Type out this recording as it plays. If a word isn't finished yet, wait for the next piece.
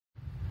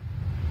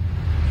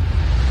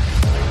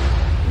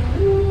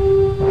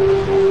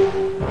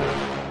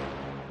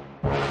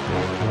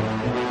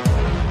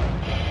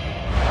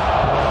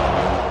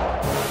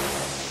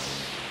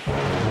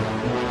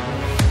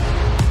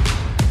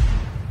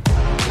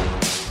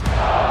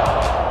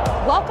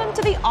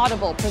Welcome to the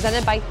Audible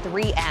presented by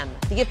 3M,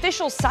 the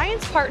official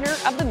science partner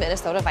of the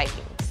Minnesota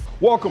Vikings.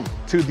 Welcome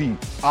to the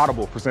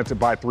Audible presented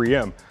by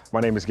 3M. My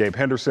name is Gabe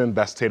Henderson,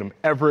 that's Tatum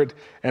Everett,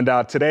 and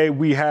today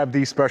we have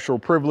the special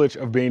privilege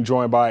of being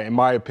joined by, in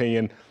my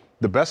opinion,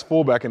 the best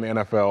fullback in the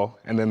NFL,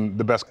 and then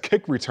the best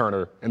kick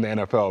returner in the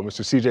NFL,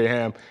 Mr. C.J.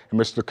 Ham and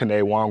Mr.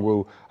 Kene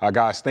Nwangwu.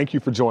 Guys, thank you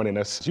for joining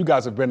us. You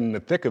guys have been in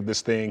the thick of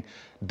this thing,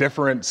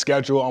 different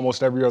schedule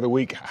almost every other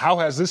week. How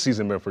has this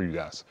season been for you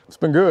guys? It's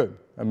been good.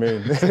 I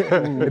mean,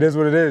 it is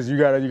what it is. You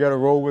gotta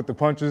roll with the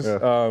punches.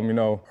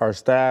 Yeah. Our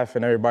staff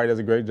and everybody does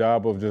a great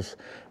job of just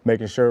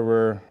making sure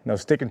we're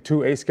sticking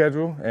to a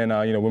schedule. And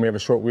when we have a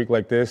short week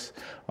like this,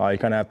 you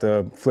kind of have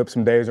to flip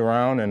some days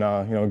around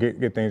and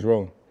get things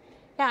rolling.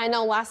 Yeah, I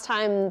know last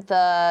time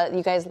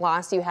you guys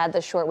lost, you had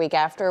the short week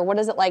after. What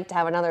is it like to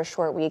have another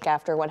short week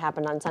after what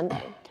happened on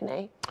Sunday,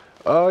 Kene?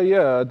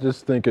 Yeah, I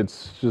just think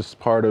it's just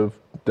part of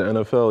the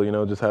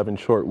NFL, just having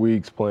short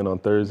weeks, playing on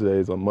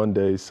Thursdays, on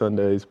Mondays,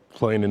 Sundays,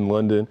 playing in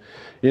London,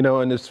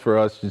 and it's for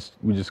us,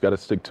 we just got to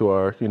stick to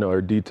our,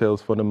 our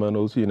details,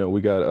 fundamentals.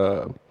 We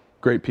got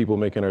great people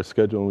making our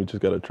schedule, and we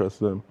just got to trust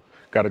them.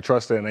 Got to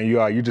trust it. And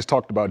you just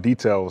talked about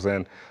details,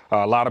 and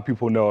a lot of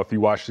people know if you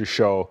watch this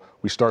show,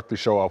 we start the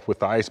show off with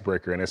the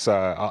icebreaker, and it's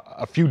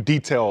a few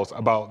details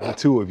about the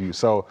two of you.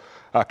 So,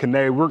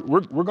 Kene,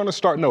 we're going to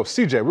start. No,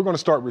 CJ, we're going to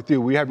start with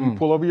you. We have you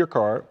pull over your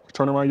card,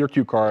 turn around your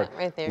cue card,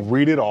 right there.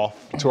 Read it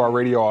off to our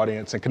radio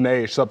audience, and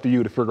Kene, it's up to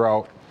you to figure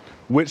out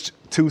which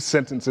two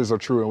sentences are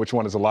true and which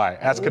one is a lie.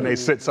 As Kene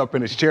sits up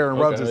in his chair and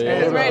rubs his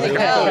hands. He's ready to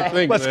go.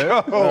 Let's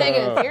go.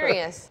 Taking it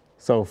furious.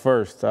 So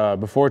first,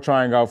 before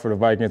trying out for the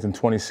Vikings in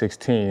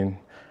 2016,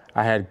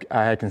 I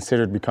had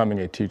considered becoming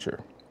a teacher.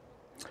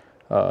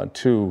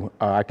 Two,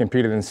 I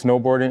competed in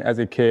snowboarding as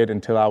a kid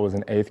until I was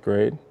in 8th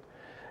grade.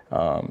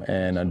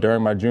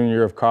 During my junior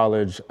year of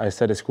college, I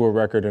set a school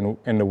record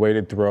in the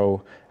weighted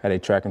throw at a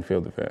track and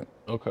field event.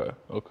 Okay.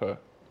 I'm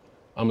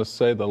gonna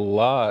say the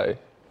lie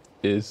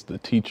is the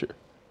teacher.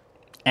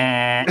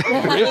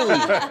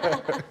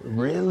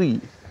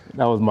 Really?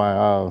 That was my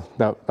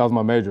that was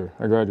my major.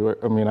 I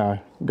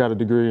got a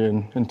degree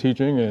in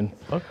teaching, and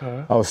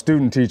I was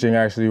student teaching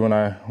actually when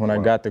I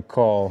got the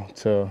call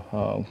to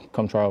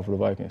come try out for the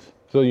Vikings.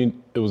 So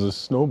it was a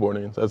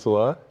snowboarding. That's a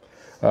lie?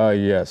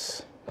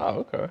 Yes.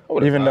 Oh, okay.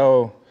 Even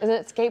though. Is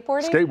it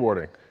skateboarding?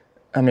 Skateboarding.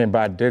 But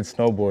I did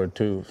snowboard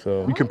too.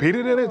 So. You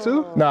competed in it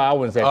too? No, I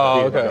wouldn't say.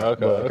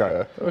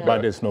 Okay. But I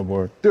did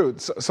snowboard. Dude,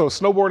 so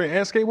snowboarding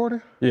and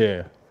skateboarding?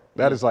 Yeah.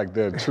 That is like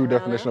the true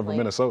definition of a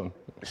Minnesotan.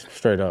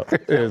 Straight up.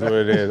 It is what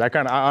it is. I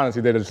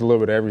honestly did just a little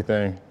bit of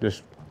everything.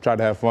 Just tried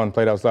to have fun,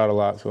 played outside a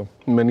lot, so.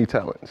 Many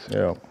talents.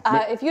 Yeah.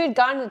 If you had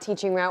gone the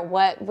teaching route,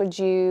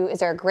 is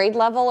there a grade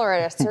level or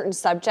a certain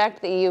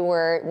subject that you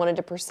wanted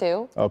to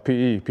pursue?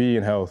 PE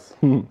and health.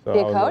 Be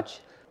a coach?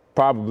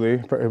 Probably.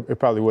 It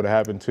probably would have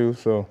happened too.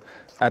 So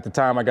at the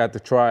time I got the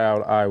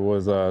tryout, I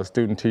was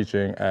student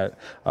teaching at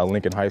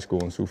Lincoln High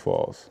School in Sioux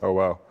Falls. Oh,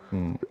 wow.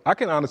 I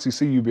can honestly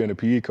see you being a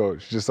PE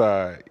coach. Just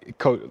Mr.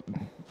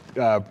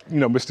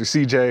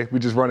 CJ, we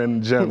just run in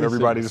the gym.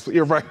 Everybody just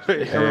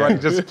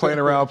playing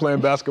around,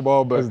 playing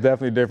basketball. But it's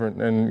definitely different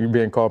than you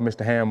being called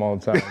Mr. Ham all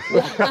the time.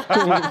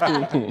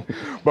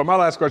 But my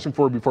last question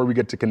before we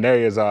get to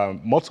Kene is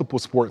multiple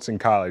sports in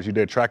college. You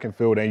did track and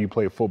field and you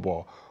played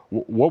football.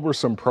 What were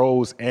some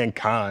pros and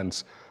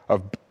cons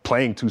of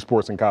playing two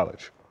sports in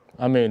college?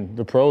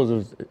 The pros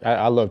is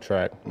I love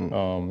track. I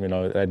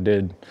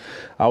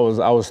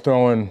was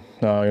throwing,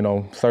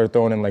 started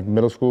throwing in like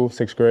middle school,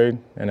 6th grade,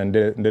 and then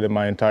did it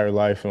my entire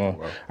life. Wow.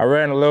 I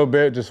ran a little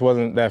bit, just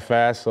wasn't that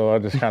fast, so I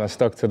just kind of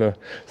stuck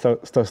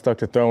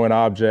to throwing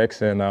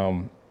objects.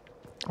 And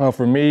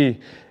for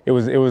me, it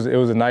was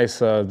a nice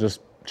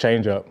just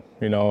change up.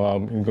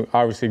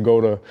 Obviously I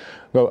go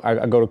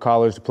to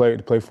college to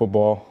play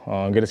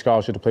football, get a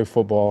scholarship to play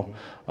football.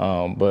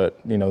 But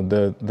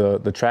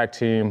the track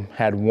team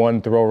had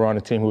one thrower on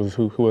the team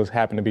who was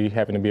happened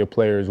to be a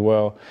player as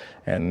well,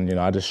 and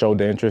I just showed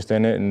the interest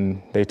in it,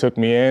 and they took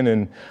me in,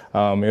 and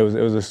it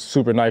was a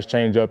super nice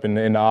change up in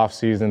the off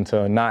season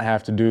to not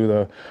have to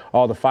do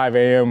all the 5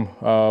 a.m.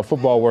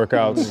 Football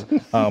workouts,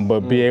 but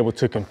be able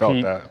to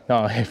compete.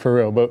 For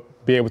real,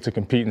 but be able to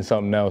compete in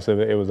something else.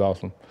 It was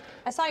awesome.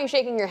 I saw you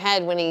shaking your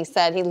head when he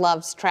said he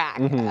loves track.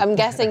 I'm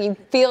guessing you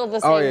feel the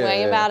same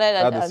way about it.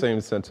 I had the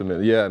same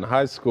sentiment. Yeah, in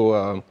high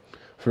school,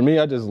 for me,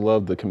 I just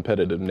loved the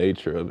competitive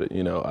nature of it.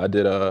 I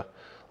did a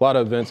lot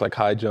of events like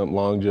high jump,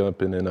 long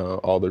jump, and then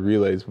all the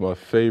relays. My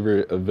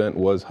favorite event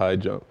was high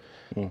jump.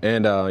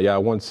 And I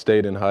once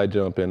stayed in high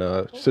jump, and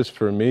just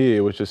for me,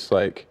 it was just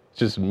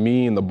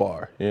me and the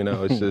bar.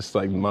 It's just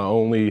like my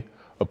only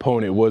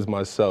opponent was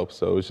myself.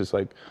 So it's just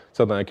like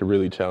something I could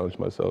really challenge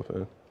myself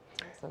in.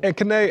 And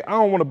Kene, I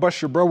don't want to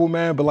bust your bubble,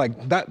 man, but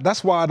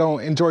that's why I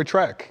don't enjoy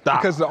track.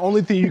 Because the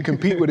only thing you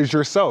compete with is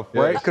yourself,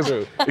 right? Because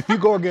if you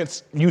go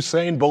against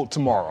Usain Bolt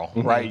tomorrow,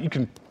 right, you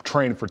can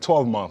train for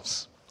 12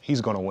 months.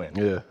 He's going to win.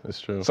 Yeah,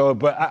 that's true. So,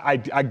 but I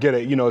get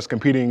it. It's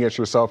competing against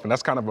yourself, and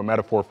that's kind of a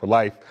metaphor for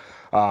life.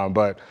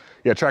 But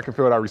yeah, track and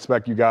field, I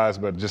respect you guys,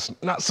 but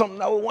just not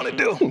something I would want to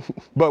do.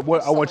 But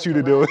what I want you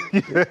to do.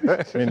 Me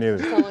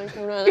neither. I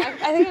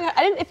think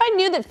I didn't. If I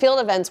knew that field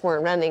events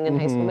weren't running in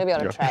high school, maybe I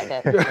would have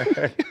tried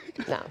it.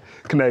 No.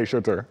 Kanae,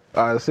 your turn.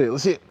 All right, let's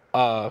see it.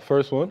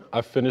 First one,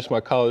 I finished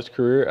my college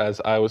career as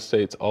Iowa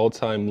State's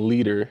all-time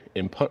leader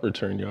in punt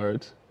return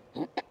yards.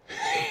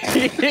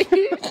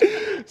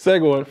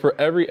 Second one, for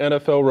every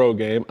NFL road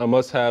game, I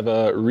must have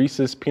a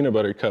Reese's peanut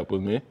butter cup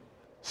with me.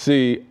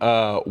 C,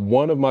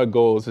 one of my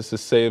goals is to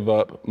save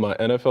up my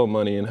NFL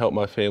money and help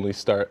my family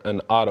start an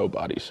auto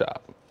body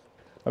shop.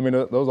 I mean,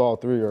 those all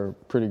three are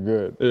pretty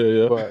good.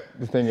 Yeah. But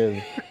the thing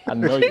is, I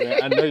know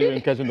you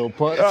ain't catching no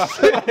punts.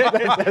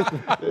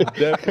 It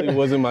definitely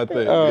wasn't my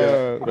thing.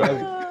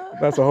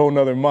 That's a whole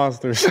nother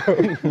monster. So.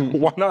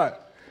 Why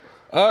not?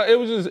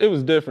 It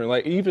was different.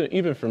 Like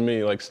even for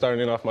me, like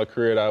starting off my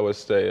career at Iowa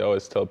State, I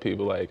always tell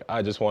people like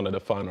I just wanted to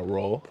find a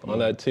role on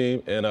that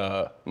team. And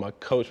my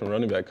coach, my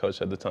running back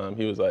coach at the time,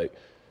 he was like,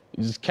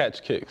 "You just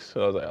catch kicks."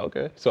 So I was like,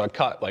 "Okay." So I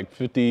caught like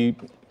 50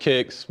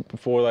 kicks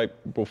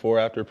before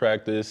after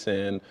practice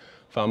and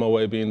found my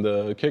way being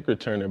the kick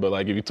returner. But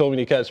like if you told me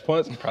to catch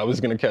punts, I probably was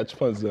gonna catch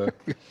punts then.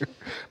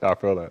 I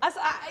feel that.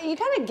 You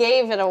kind of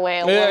gave it away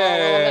a little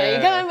bit.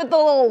 You kind of with the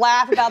little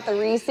laugh about the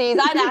Reese's.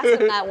 I'd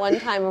asked him that one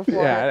time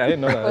before. Yeah, I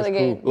didn't know that. Before the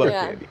game.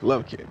 Cool.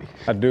 Love candy.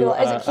 I do.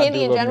 Is it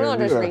candy I do in love general or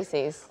Reese's. just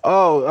Reese's?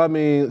 Oh, I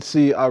mean,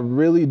 see, I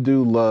really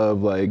do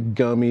love like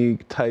gummy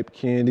type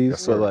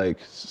candies, but like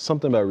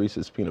something about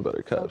Reese's peanut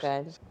butter cups.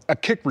 Okay. A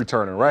kick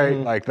returner, right?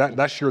 Like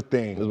that's your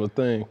thing. That's my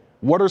thing.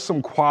 What are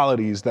some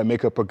qualities that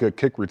make up a good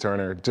kick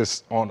returner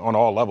just on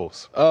all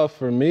levels?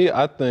 For me,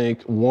 I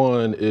think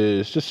one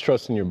is just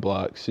trusting your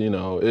blocks. You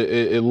know,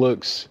 it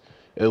looks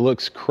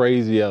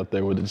crazy out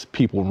there with just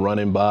people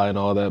running by and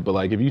all that, but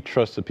like if you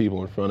trust the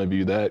people in front of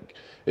you, that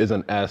is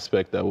an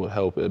aspect that will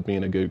help at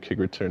being a good kick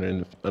returner.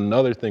 And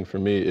another thing for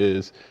me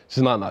is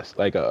just not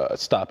like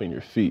stopping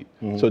your feet.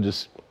 So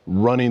just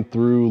running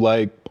through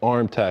like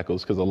arm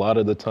tackles, because a lot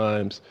of the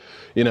times,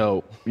 you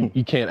know,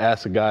 you can't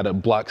ask a guy to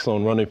block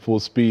someone running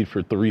full speed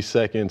for 3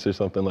 seconds or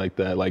something like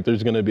that. Like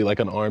there's gonna be like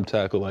an arm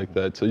tackle like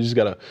that. So you just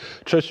gotta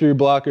trust your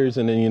blockers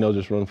and then, you know,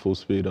 just run full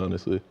speed,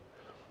 honestly.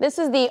 This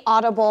is the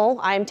Audible.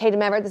 I'm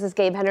Tatum Everett. This is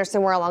Gabe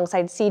Henderson. We're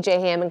alongside CJ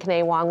Ham and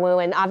Kanae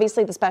Wongwu. And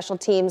obviously the special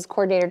teams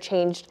coordinator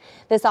changed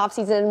this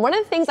offseason. And one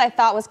of the things I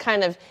thought was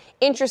kind of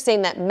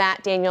interesting that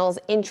Matt Daniels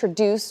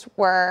introduced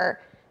were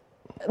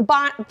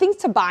things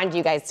to bond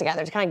you guys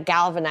together, to kind of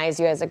galvanize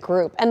you as a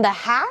group. And the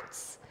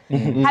hats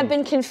have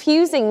been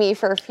confusing me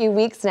for a few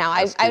weeks now.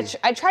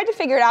 I tried to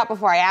figure it out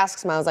before I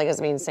asked him. I was like, does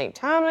it mean St.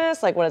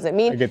 Thomas? Like, what does it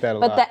mean? I get that a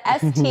lot. But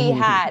the ST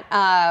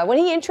hat, when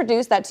he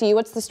introduced that to you,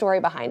 what's the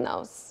story behind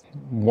those?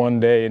 One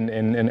day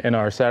in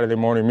our Saturday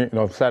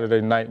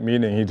night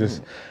meeting, he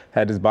just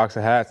had this box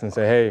of hats and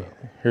said, "Hey,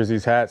 here's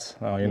these hats.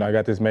 You know, I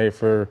got this made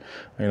for,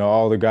 you know,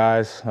 all the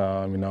guys.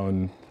 You know,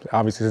 and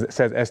obviously it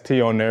says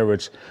ST on there,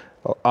 which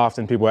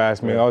often people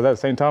ask me, "Oh, is that a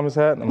St. Thomas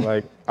hat?" And I'm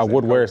like, I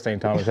would wear a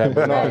St. Thomas hat,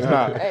 but no,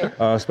 it's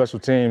not. Special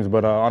teams,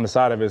 but on the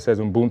side of it, it says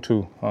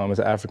Ubuntu. It's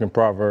an African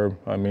proverb.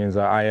 It means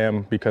I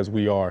am because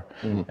we are,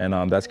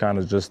 and that's kind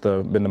of just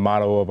been the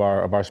motto of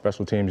our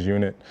special teams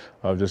unit,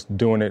 of just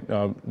doing it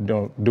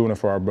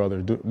for our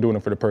brother, doing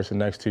it for the person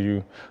next to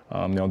you.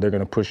 You know, they're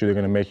gonna push you, they're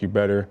gonna make you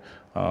better.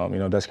 You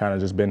know, that's kind of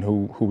just been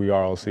who we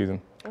are all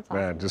season.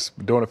 Man,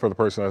 just doing it for the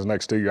person that's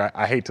next to you.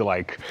 I hate to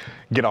like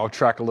get off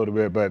track a little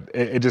bit, but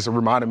it just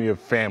reminded me of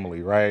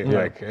family, right? Yeah.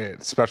 Like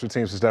special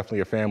teams is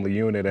definitely a family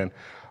unit. And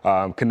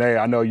Kanae,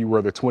 I know you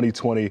were the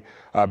 2020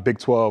 Big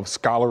 12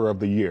 Scholar of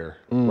the Year,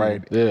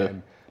 right? Yeah.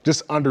 And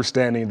just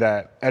understanding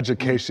that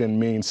education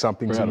means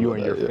something to you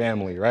and your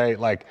family, right?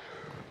 Like,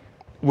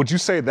 would you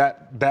say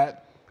that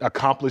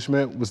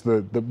accomplishment was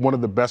the one of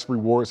the best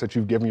rewards that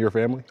you've given your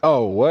family?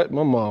 Oh, what?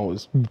 My mom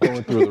was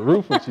going through the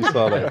roof when she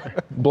saw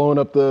that, blowing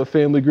up the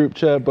family group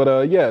chat.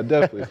 But yeah,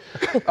 definitely.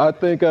 I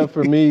think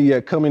for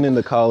me, coming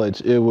into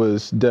college, it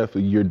was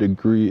definitely your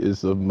degree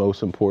is the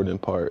most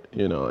important part,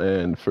 you know.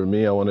 And for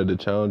me, I wanted to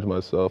challenge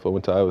myself. I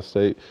went to Iowa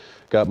State,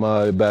 got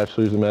my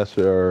bachelor's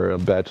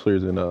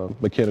in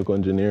mechanical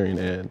engineering,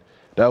 and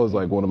that was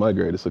like one of my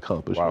greatest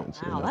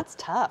accomplishments. Wow, you know? that's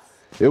tough.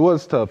 It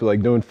was tough,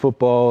 like doing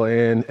football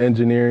and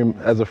engineering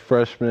as a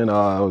freshman.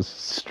 I was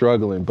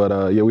struggling,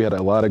 but yeah, we had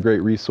a lot of great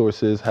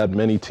resources, had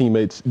many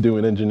teammates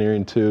doing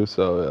engineering too,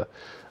 so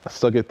I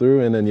stuck it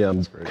through, and then yeah,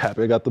 I'm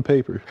happy I got the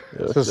paper.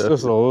 Yeah, It's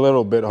just a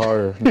little bit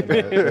harder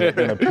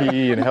than a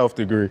PE and health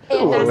degree.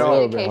 And that's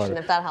education,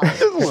 if that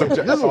helps.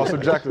 That's all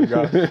subjective,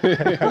 guys.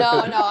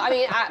 No, I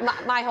mean,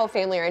 my whole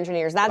family are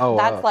engineers.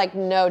 That's like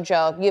no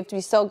joke. You have to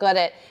be so good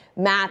at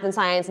math and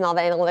science and all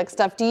the analytic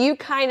stuff. Do you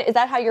is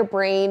that how your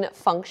brain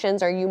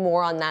functions? Are you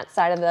more on that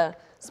side of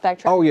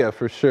spectrum? Oh yeah,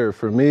 for sure.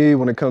 For me,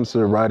 when it comes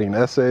to writing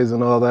essays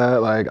and all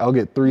that, like I'll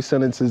get 3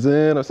 sentences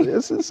in. I say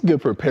it's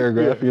good for a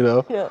paragraph, you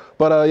know. Yeah.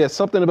 But yeah,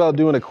 something about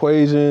doing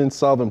equations,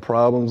 solving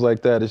problems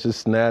like that, it's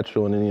just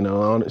natural. And you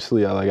know,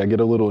 honestly, I get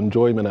a little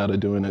enjoyment out of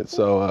doing it.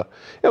 So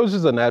it was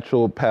just a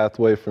natural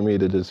pathway for me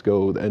to just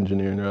go the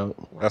engineering route.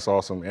 That's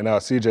awesome. And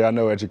CJ, I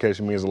know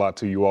education means a lot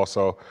to you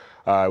also.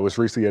 It was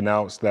recently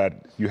announced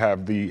that you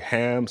have the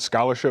Ham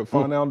Scholarship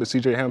Fund now, the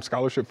CJ Ham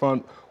Scholarship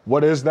Fund.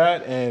 What is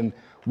that, and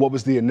what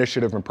was the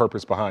initiative and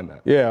purpose behind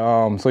that?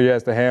 Yeah, so yeah,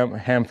 it's the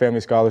Ham Family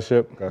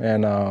Scholarship,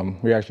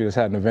 and we actually just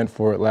had an event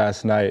for it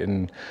last night,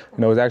 and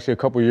it was actually a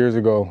couple years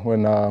ago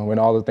when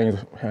all the things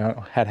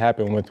had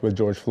happened with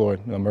George Floyd,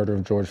 the murder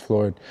of George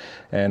Floyd,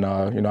 and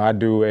I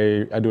do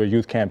a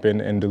youth camp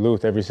in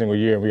Duluth every single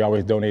year, and we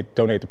always donate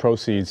the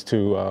proceeds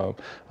to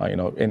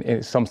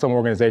in some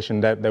organization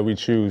that we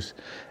choose,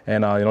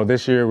 and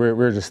this year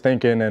we're just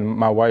thinking, and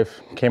my wife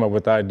came up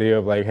with the idea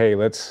of like, hey,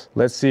 let's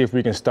see if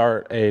we can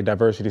start a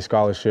diversity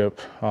scholarship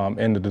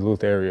in the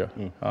Duluth area.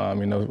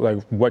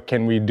 Like what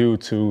can we do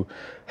to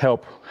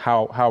help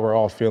how we're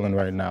all feeling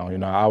right now?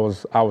 I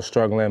was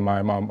struggling,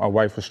 my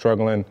wife was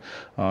struggling,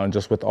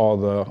 just with all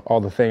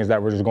the things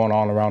that were just going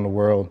on around the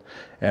world,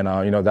 and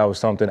that was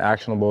something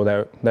actionable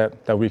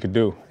that we could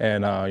do,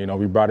 and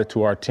we brought it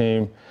to our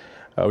team.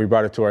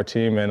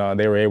 And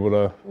they were able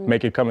to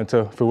make it come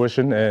into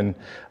fruition. And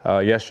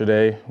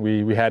yesterday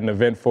we had an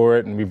event for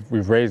it, and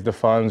we've raised the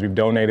funds, we've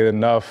donated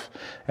enough,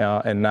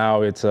 and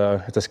now it's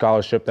a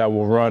scholarship that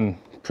will run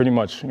pretty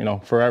much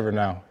forever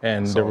now.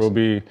 And there will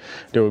be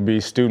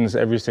students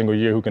every single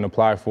year who can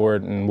apply for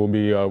it, and will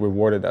be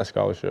rewarded that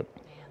scholarship.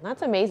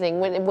 That's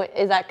amazing. When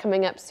is that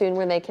coming up soon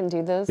where they can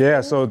do those? Yeah,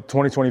 things? so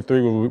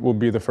 2023 will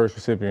be the first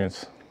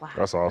recipients. Wow.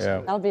 That's awesome. Yeah.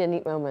 That'll be a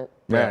neat moment.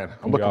 Man,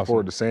 I'm looking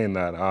forward to seeing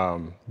that.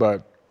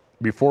 But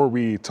before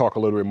we talk a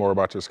little bit more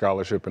about your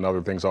scholarship and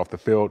other things off the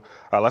field,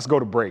 let's go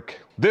to break.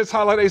 This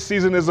holiday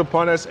season is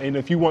upon us, and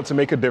if you want to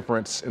make a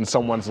difference in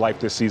someone's life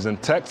this season,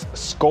 text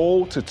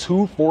SKOL to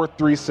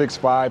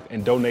 24365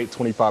 and donate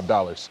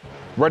 $25.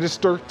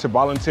 Register to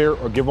volunteer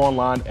or give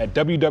online at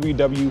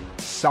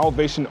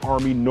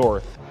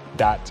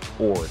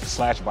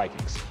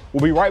www.salvationarmynorth.org/Vikings.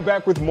 We'll be right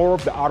back with more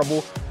of The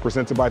Audible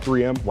presented by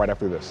 3M right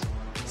after this.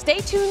 Stay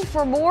tuned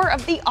for more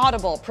of The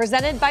Audible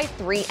presented by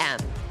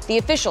 3M, the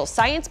official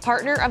science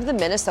partner of the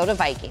Minnesota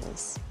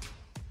Vikings.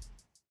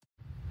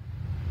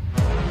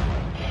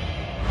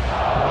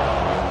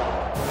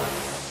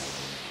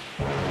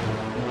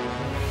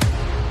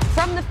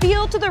 From the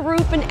field to the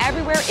roof and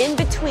everywhere in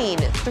between,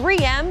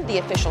 3M, the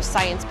official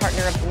science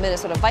partner of the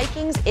Minnesota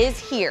Vikings, is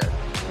here.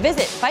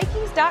 Visit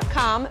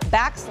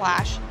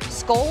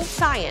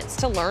Vikings.com/SKOLScience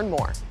to learn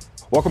more.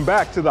 Welcome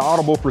back to The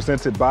Audible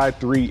presented by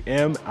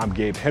 3M. I'm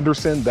Gabe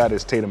Henderson. That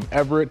is Tatum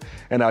Everett.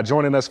 And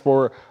joining us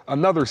for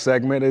another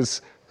segment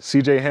is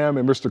CJ Ham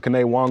and Mr.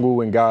 Kene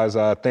Nwangwu. And guys,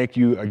 thank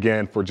you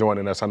again for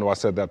joining us. I know I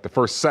said that the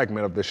first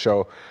segment of the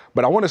show,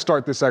 but I want to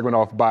start this segment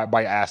off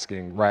by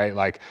asking, right,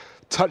 like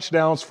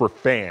touchdowns for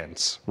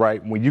fans,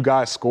 right? When you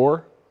guys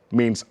score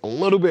means a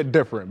little bit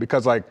different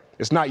because like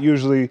it's not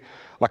usually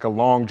like a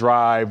long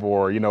drive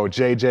or,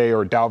 JJ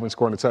or Dalvin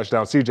scoring a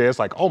touchdown. CJ, it's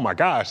like, oh my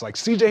gosh, like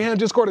CJ Ham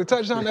just scored a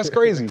touchdown. That's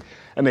crazy.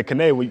 And then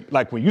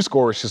Kene, when you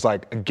score, it's just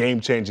like a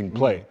game-changing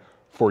play.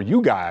 For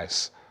you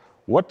guys,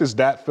 what does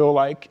that feel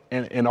like?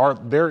 And are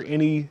there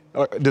any,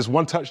 does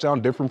one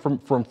touchdown different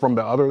from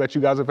the other that you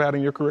guys have had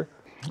in your career?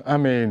 I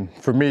mean,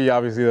 for me,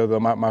 obviously,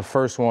 my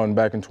first one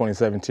back in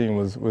 2017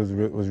 was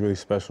really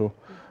special.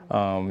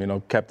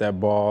 Kept that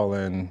ball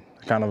and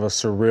kind of a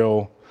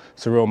surreal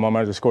moment.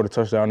 I just scored a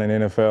touchdown in the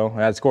NFL.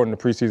 I had scored in the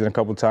preseason a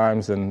couple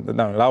times, and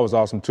that was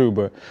awesome too.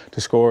 But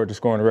to score in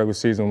the regular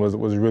season was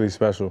really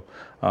special.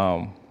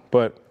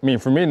 But I mean,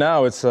 for me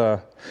now, it's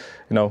to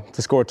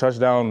score a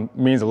touchdown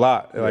means a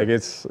lot. Like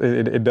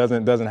it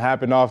doesn't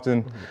happen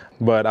often.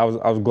 But I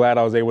was glad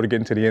I was able to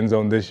get into the end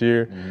zone this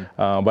year.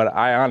 But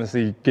I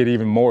honestly get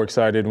even more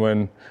excited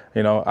when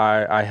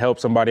I help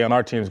somebody on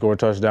our team score a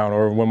touchdown,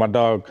 or when my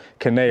dog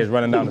Kene is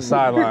running down the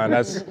sideline.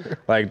 That's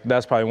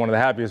probably one of the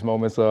happiest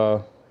moments.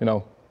 That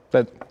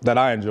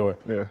I enjoy.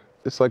 Yeah,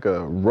 it's like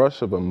a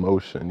rush of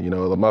emotion.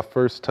 Like my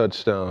first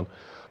touchdown,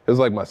 it was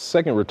like my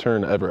second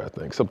return ever, I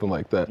think, something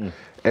like that.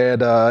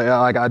 And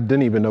I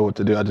didn't even know what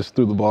to do. I just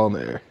threw the ball in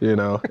the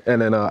air,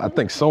 And then I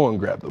think someone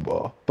grabbed the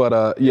ball.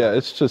 But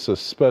it's just a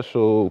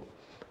special,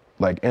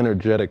 like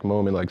energetic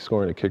moment, like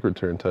scoring a kick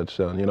return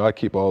touchdown. I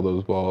keep all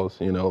those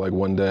balls. Like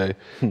one day,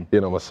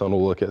 my son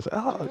will look at it and say,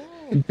 "Oh,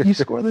 you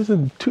scored this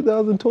in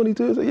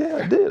 2022?" I say, "Yeah,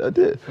 I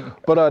did."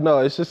 But no,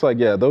 it's just like,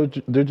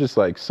 they're just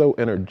like so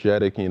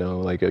energetic.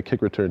 Like a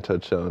kick return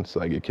touchdown. It's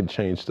like it can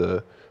change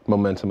the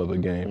momentum of a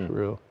game for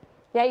real.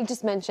 Yeah, you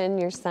just mentioned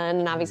your son,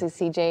 and obviously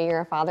CJ,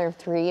 you're a father of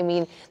 3. I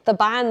mean, the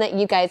bond that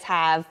you guys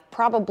have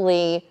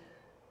probably,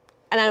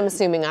 and I'm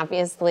assuming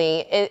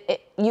obviously,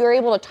 you're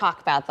able to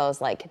talk about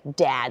those like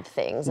dad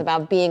things,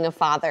 about being a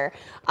father.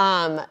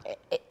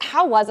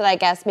 How was it, I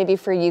guess, maybe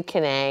for you,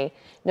 Kanae,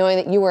 knowing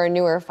that you were a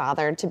newer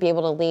father, to be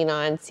able to lean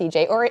on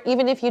CJ, or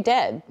even if you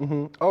did?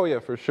 Mm-hmm. Oh yeah,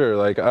 for sure.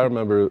 Like I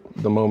remember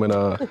the moment.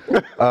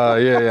 I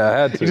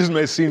had to. You just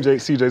made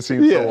CJ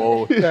seem so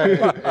old.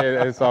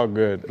 It's all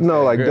good.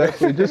 No, like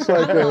definitely, just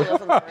like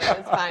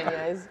It's fine,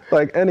 guys.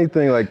 like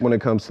anything, like when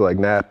it comes to like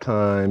nap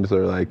times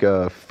or like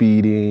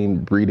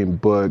feeding, reading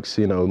books,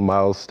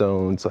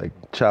 milestones, like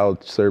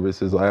child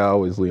services. I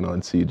always lean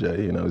on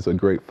CJ. He's a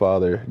great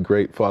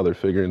father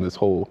figure in this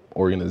whole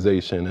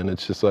organization, and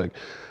it's just like.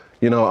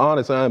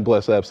 Honestly, I'm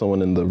blessed to have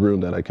someone in the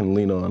room that I can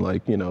lean on,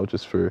 like,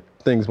 just for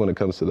things when it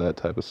comes to that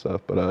type of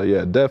stuff. But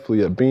yeah,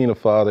 definitely being a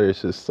father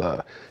is just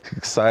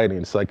exciting.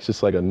 It's like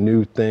just like a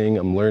new thing.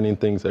 I'm learning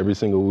things every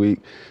single week,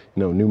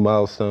 new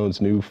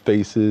milestones, new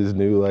faces,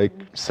 new like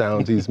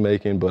sounds he's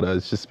making. But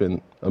it's just been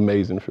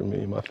amazing for me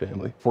and my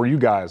family. For you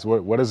guys,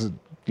 what has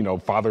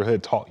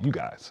fatherhood taught you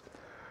guys?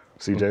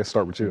 CJ,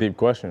 start with you. Deep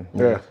question.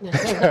 Yeah.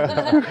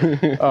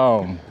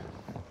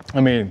 I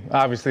mean,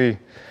 obviously,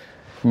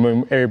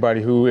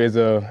 everybody who is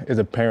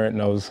a parent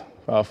knows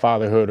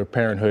fatherhood or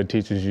parenthood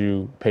teaches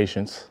you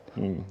patience.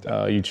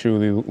 You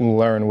truly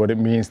learn what it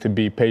means to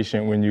be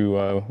patient when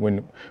you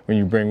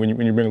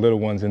bring little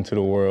ones into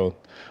the world.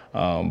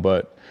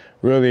 But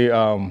really,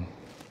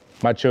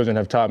 my children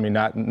have taught me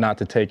not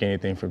to take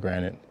anything for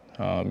granted.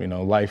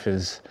 Life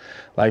is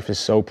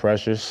so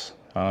precious.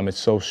 It's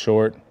so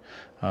short.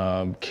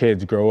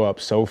 Kids grow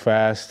up so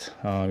fast.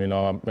 I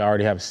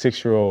already have a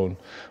 6-year-old.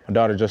 My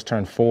daughter just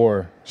turned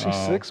 4. She's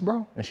 6,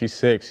 bro? And she's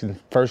 6. She's in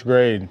first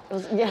grade.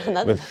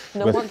 No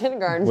more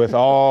kindergarten. With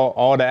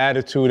all the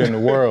attitude in the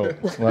world.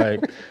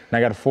 And I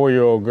got a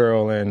 4-year-old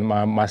girl, and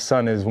my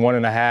son is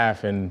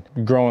 1.5 and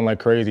growing like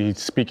crazy.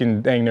 He's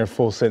speaking dang near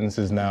full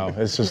sentences now.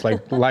 It's just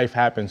like life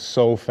happens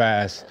so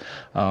fast.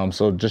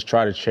 So just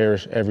try to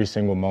cherish every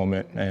single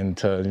moment and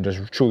to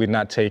just truly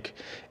not take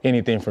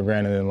anything for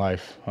granted in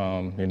life.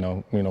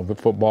 With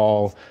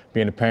football,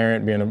 being a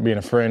parent, being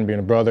a friend, being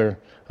a brother,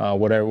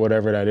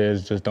 whatever that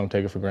is, just don't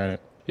take it for granted.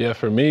 Yeah,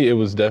 for me, it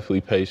was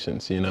definitely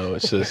patience.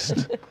 It's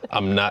just,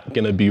 I'm not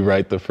going to be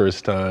right the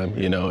first time.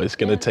 It's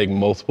going to take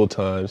multiple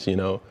times,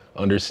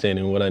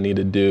 understanding what I need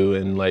to do.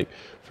 And like,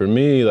 for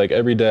me, like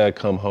every day I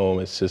come home,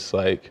 it's just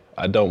like,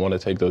 I don't want to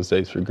take those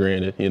days for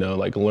granted,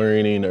 like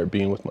learning or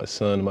being with my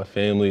son and my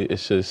family.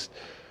 It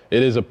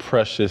is a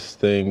precious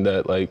thing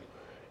that like,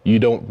 you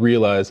don't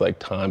realize like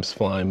time's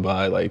flying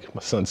by. Like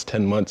my son's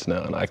 10 months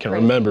now, and I can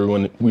remember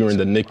when we were in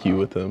the NICU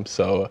with him.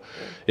 So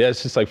yeah,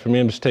 it's just like for me,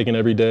 I'm just taking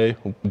every day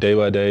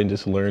by day, and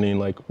just learning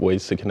like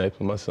ways to connect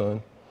with my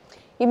son.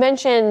 You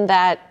mentioned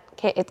that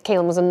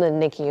Caleb was in the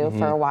NICU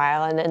for a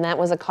while, and that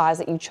was a cause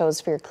that you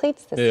chose for your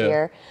cleats this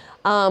year.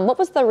 What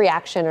was the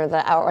reaction or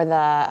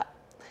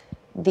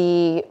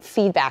the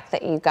feedback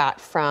that you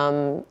got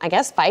from, I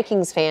guess,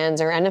 Vikings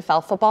fans or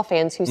NFL football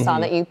fans who saw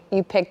that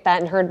you picked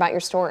that and heard about your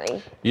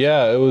story?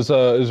 Yeah, it was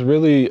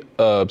really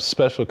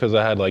special because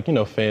I had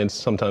fans,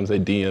 sometimes they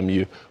DM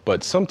you,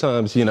 but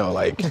sometimes,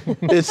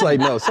 it's like,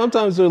 no,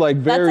 sometimes they're like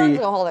very— That sounds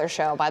like a whole other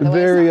show, by the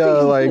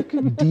way. Very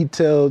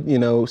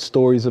detailed,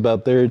 stories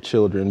about their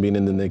children being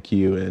in the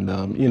NICU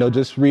and,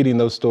 just reading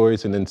those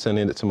stories and then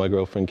sending it to my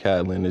girlfriend,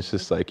 Catlin. It's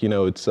just like,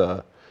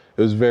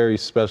 it was very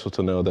special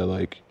to know that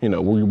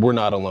we're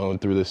not alone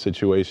through this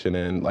situation,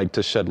 and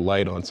to shed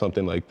light on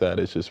something like that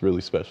is just really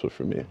special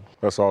for me.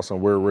 That's awesome.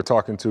 We're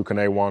talking to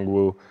Kanae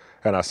Nwangwu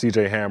and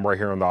CJ Ham right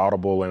here on the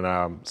Audible. And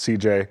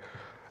CJ,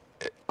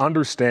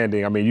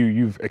 understanding, I mean,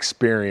 you've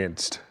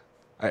experienced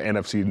an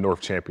NFC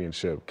North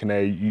championship.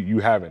 Kanae, you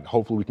haven't.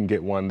 Hopefully we can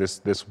get one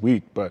this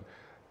week, but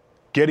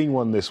getting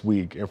one this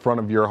week in front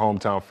of your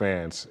hometown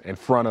fans, in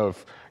front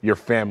of your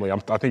family.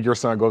 I think your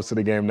son goes to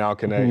the game now,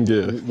 Kanae.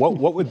 Yeah.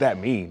 What would that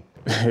mean?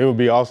 It would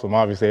be awesome.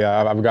 Obviously,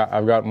 I've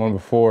got one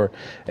before,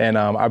 and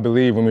I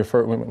believe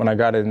when I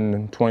got it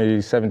in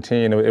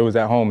 2017, it was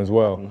at home as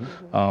well.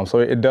 So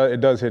it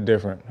does hit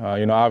different.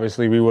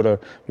 Obviously we would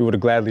have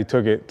gladly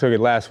took it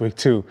last week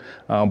too,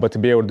 but to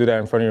be able to do that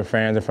in front of your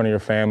fans, in front of your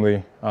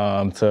family,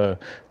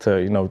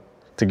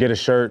 to get a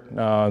shirt,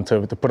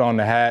 to put on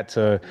the hat,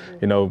 to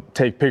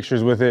take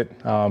pictures with it,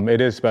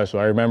 it is special.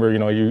 I remember,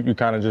 you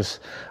kind of just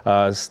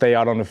stay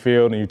out on the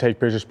field and you take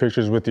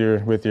pictures with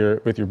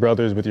your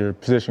brothers, with your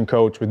position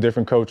coach, with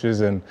different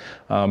coaches, and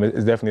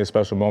it's definitely a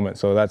special moment.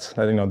 So that's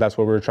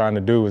what we're trying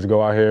to do, is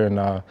go out here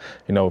and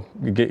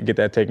get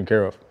that taken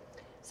care of.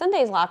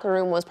 Sunday's locker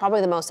room was probably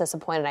the most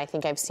disappointed I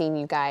think I've seen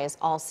you guys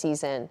all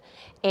season,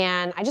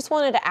 and I just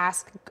wanted to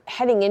ask,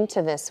 heading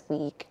into this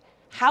week,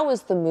 how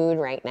is the mood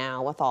right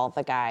now with all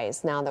the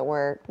guys, now that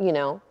we're,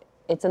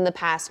 it's in the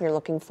past and you're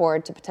looking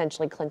forward to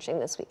potentially clinching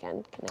this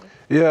weekend?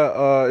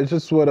 Yeah, it's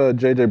just what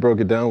JJ broke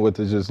it down with,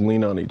 is just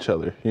lean on each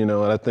other, and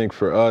I think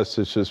for us,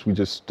 it's just we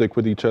just stick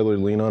with each other,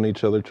 lean on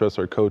each other, trust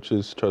our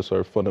coaches, trust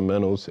our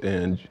fundamentals,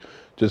 and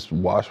just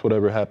wash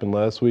whatever happened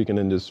last week and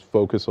then just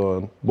focus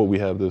on what we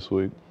have this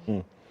week.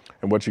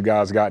 And what you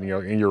guys got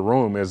in your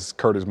room is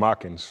Curtis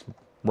Mockins,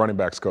 running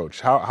backs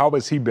coach. How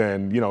has he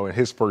been, in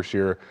his first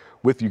year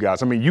with you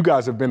guys? I mean, you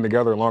guys have been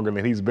together longer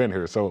than he's been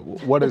here. So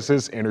what has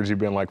his energy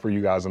been like for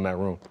you guys in that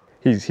room?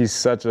 He's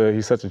such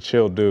a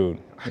chill dude.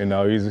 You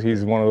know,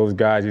 he's one of those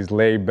guys. He's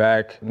laid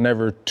back,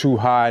 never too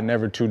high,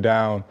 never too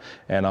down,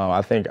 and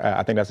I think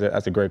that's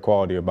a great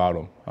quality about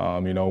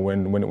him. You know,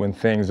 when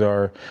things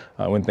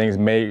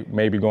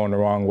may be going the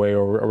wrong way,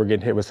 or we're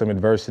getting hit with some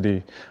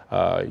adversity,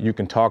 you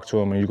can talk to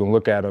him and you can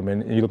look at him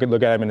and you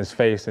look at him in his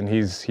face, and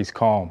he's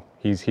calm.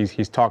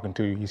 He's talking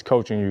to you. He's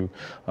coaching you.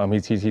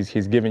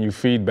 He's giving you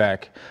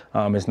feedback.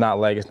 It's not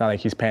like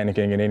he's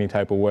panicking in any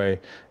type of way.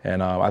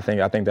 And I think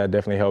that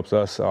definitely helps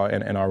us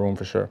in our room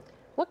for sure.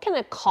 What can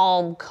a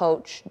calm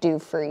coach do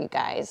for you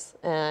guys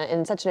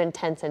in such an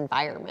intense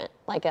environment,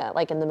 like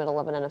in the middle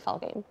of an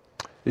NFL game?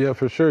 Yeah,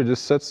 for sure.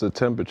 Just sets the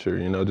temperature.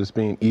 You know, just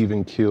being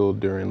even keeled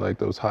during like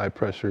those high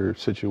pressure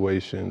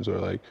situations, or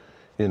like,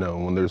 you know,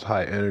 when there's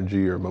high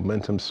energy or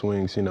momentum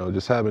swings. You know,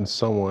 just having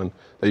someone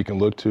that you can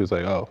look to is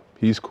like, oh,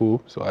 he's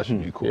cool, so I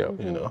should be cool. Yeah.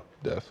 You know,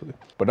 definitely.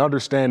 But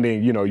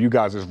understanding, you know, you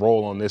guys'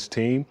 role on this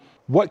team,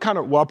 I'll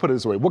put it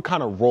this way, what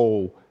kind of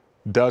role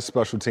does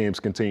special teams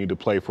continue to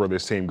play for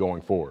this team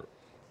going forward?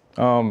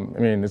 I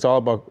mean, it's all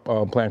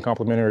about playing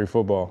complementary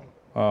football.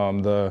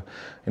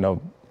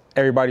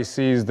 Everybody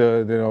sees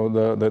the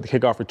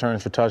kickoff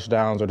returns for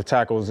touchdowns or the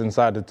tackles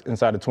inside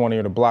the 20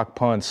 or the block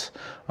punts,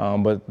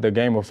 but the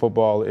game of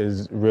football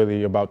is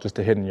really about just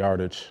the hidden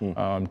yardage,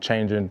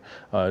 changing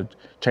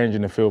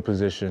the field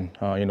position,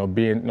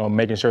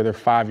 making sure they're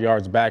 5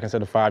 yards back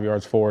instead of 5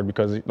 yards forward,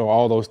 because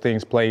all those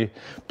things play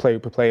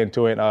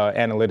into it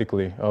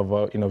analytically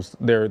of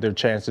their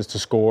chances to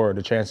score,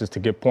 the chances to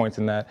get points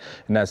in that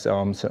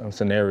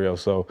scenario.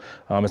 So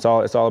it's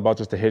all about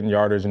just the hidden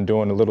yardage and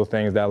doing the little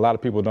things that a lot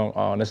of people don't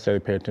necessarily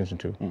pay attention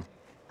to.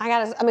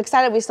 I'm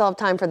excited we still have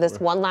time for this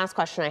one last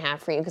question I have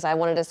for you, because I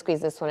wanted to squeeze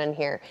this one in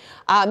here.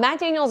 Matt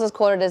Daniels is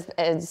quoted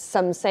as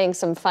saying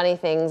some funny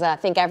things. I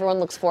think everyone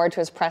looks forward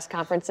to his press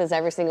conferences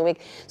every single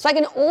week. So I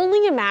can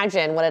only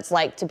imagine what it's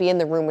like to be in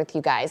the room with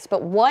you guys.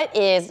 But what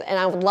is, and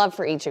I would love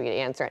for each of you to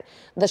answer it,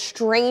 the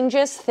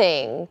strangest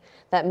thing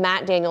that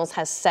Matt Daniels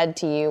has said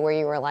to you where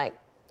you were like,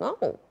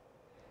 oh,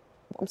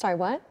 I'm sorry,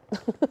 what?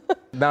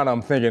 Now that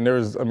I'm thinking,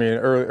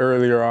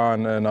 earlier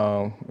on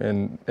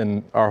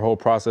in our whole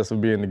process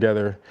of being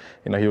together,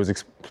 he was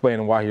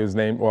explaining why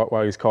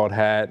he's called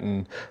Hat,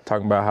 and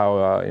talking about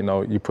how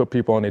you put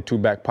people on their two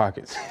back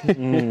pockets,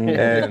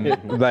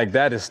 and like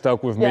that is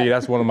stuck with me.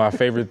 That's one of my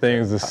favorite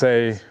things to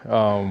say.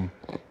 So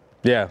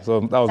that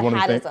was one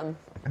of the things.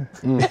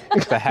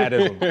 The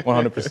hatism,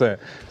 100%.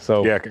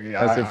 So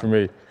that's it for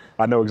me.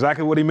 I know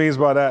exactly what he means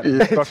by that.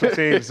 Special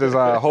teams is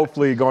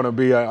hopefully going to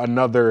be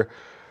another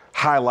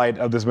highlight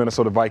of this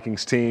Minnesota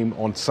Vikings team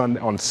on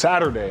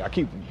Saturday.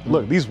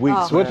 These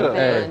weeks.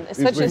 It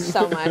switches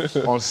so much.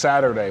 On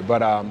Saturday,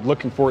 but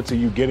looking forward to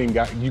you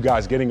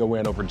guys getting a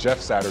win over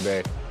Jeff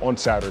Saturday on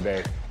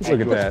Saturday at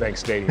US Bank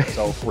Stadium.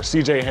 So for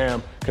CJ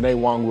Ham, Kene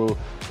Nwangwu,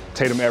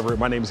 Tatum Everett,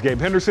 my name is Gabe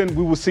Henderson.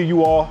 We will see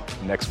you all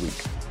next week.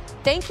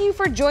 Thank you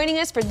for joining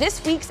us for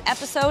this week's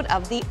episode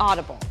of The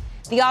Audible.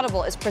 The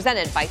Audible is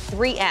presented by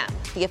 3M,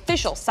 the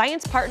official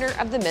science partner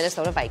of the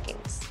Minnesota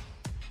Vikings.